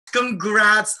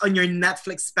Congrats on your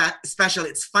Netflix special.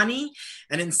 It's funny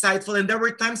and insightful. And there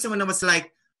were times when I was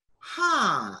like,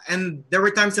 huh. And there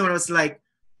were times when I was like,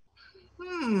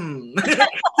 so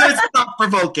it's thought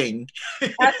provoking.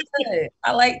 That's good.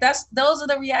 I like those are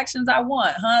the reactions I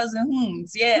want, huhs and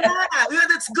hms. Yeah. Yeah,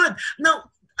 that's good. Now,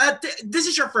 this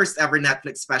is your first ever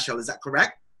Netflix special, is that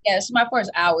correct? Yeah, it's my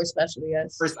first hour, especially,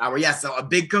 yes. First hour, yes. So a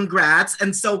big congrats.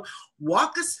 And so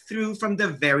walk us through from the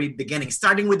very beginning,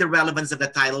 starting with the relevance of the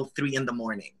title 3 in the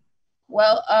morning.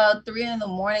 Well, 3 in the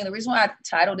morning. The reason why I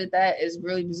titled it that is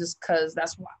really just because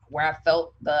that's where I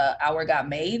felt the hour got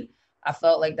made. I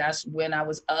felt like that's when I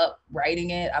was up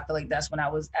writing it. I feel like that's when I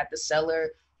was at the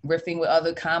cellar riffing with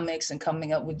other comics and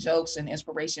coming up with jokes and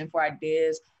inspiration for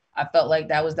ideas. I felt like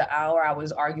that was the hour I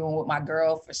was arguing with my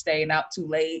girl for staying out too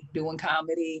late doing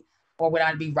comedy, or when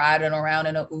I'd be riding around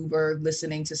in an Uber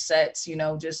listening to sets,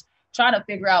 just trying to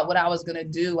figure out what I was gonna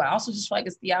do. I also just feel like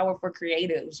it's the hour for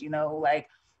creatives, like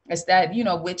it's that,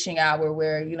 witching hour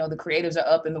where, the creatives are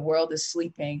up and the world is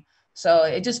sleeping. So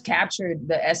it just captured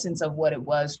the essence of what it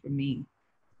was for me.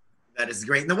 That is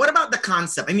great. Now, what about the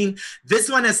concept? I mean, this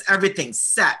one has everything: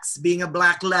 sex, being a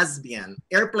Black lesbian,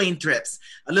 airplane trips,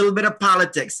 a little bit of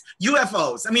politics,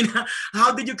 UFOs. I mean,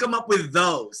 how did you come up with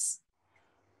those?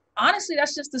 Honestly,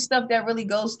 that's just the stuff that really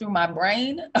goes through my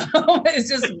brain. It's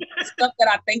just stuff that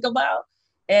I think about.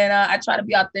 And I try to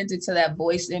be authentic to that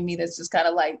voice in me that's just kind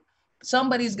of like,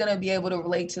 somebody's going to be able to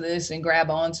relate to this and grab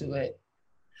onto it.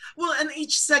 Well, and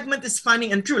each segment is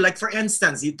funny and true. Like, for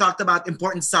instance, you talked about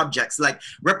important subjects like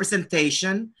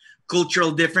representation,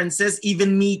 cultural differences,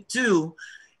 even Me Too.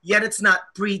 Yet it's not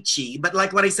preachy. But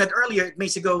like what I said earlier, it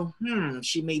makes you go,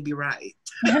 she may be right.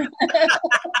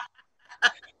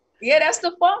 Yeah, that's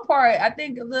the fun part. I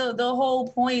think the whole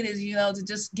point is, to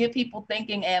just get people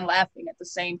thinking and laughing at the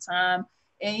same time.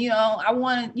 And, I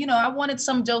wanted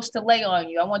some jokes to lay on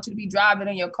you. I want you to be driving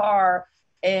in your car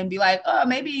and be like, oh,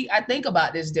 maybe I think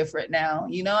about this different now.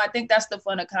 I think that's the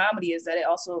fun of comedy, is that it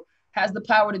also has the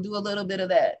power to do a little bit of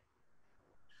that.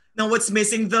 Now, what's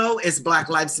missing, though, is Black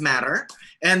Lives Matter.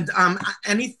 And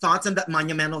any thoughts on that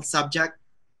monumental subject?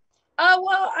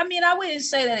 Well, I mean, I wouldn't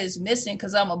say that it's missing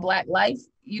because I'm a Black life,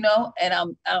 and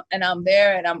I'm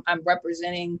there and I'm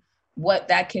representing what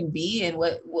that can be and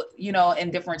what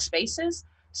in different spaces.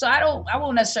 So I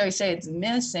won't necessarily say it's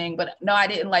missing, but no, I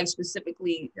didn't like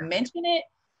specifically mention it.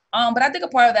 But I think a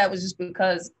part of that was just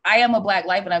because I am a Black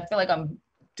life and I feel like I'm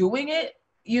doing it.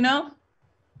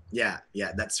 Yeah,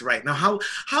 that's right. Now,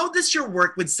 how does your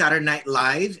work with Saturday Night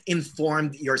Live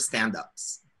informed your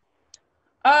stand-ups?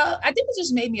 I think it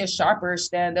just made me a sharper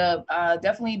stand-up.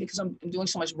 Definitely because I'm doing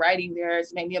so much writing there.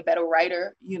 It's made me a better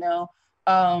writer,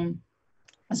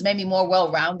 It's made me more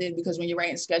well-rounded because when you're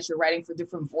writing sketch, you're writing for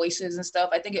different voices and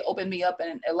stuff. I think it opened me up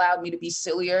and allowed me to be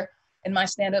sillier in my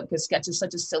stand-up because sketch is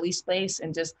such a silly space,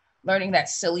 and just learning that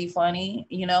silly funny,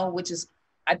 which is,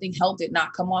 I think, helped it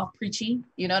not come off preachy.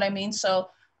 You know what I mean? So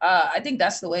I think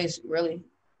that's the way it's really.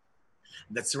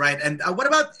 That's right. And what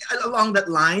about along that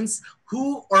lines?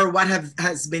 Who or what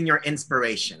has been your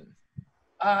inspiration?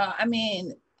 I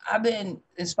mean, I've been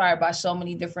inspired by so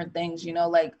many different things,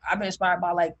 like I've been inspired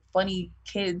by like funny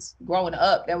kids growing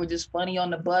up that were just funny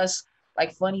on the bus,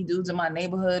 like funny dudes in my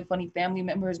neighborhood, funny family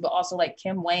members, but also like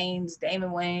Kim Wayans, Damon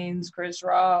Wayans, Chris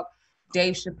Rock,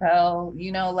 Dave Chappelle,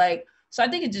 so I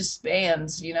think it just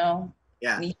spans,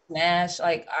 Yeah. Nietzsche Nash.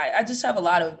 Like I just have a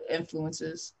lot of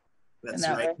influences. That's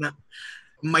right. Now,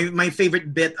 my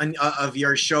favorite bit of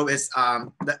your show is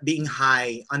being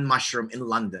high on mushroom in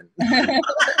London.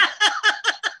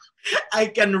 I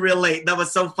can relate. That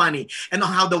was so funny. And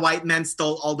how the white man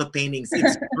stole all the paintings.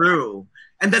 It's true.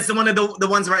 And that's one of the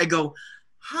ones where I go,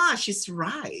 she's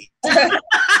right.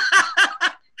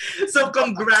 So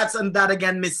congrats on that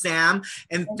again, Miss Sam.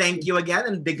 And thank you again.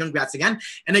 And big congrats again.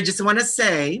 And I just want to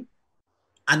say,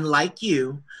 unlike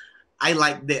you, I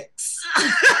like dicks. Okay,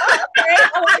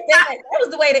 I like that. That was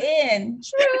the way to end.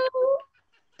 True.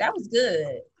 That was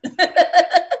good.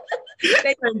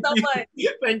 Thank you so much.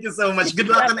 Thank you so much. Good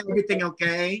luck on everything,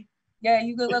 okay? Yeah,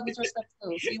 you good luck with your stuff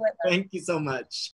too. See you later. Thank you so much.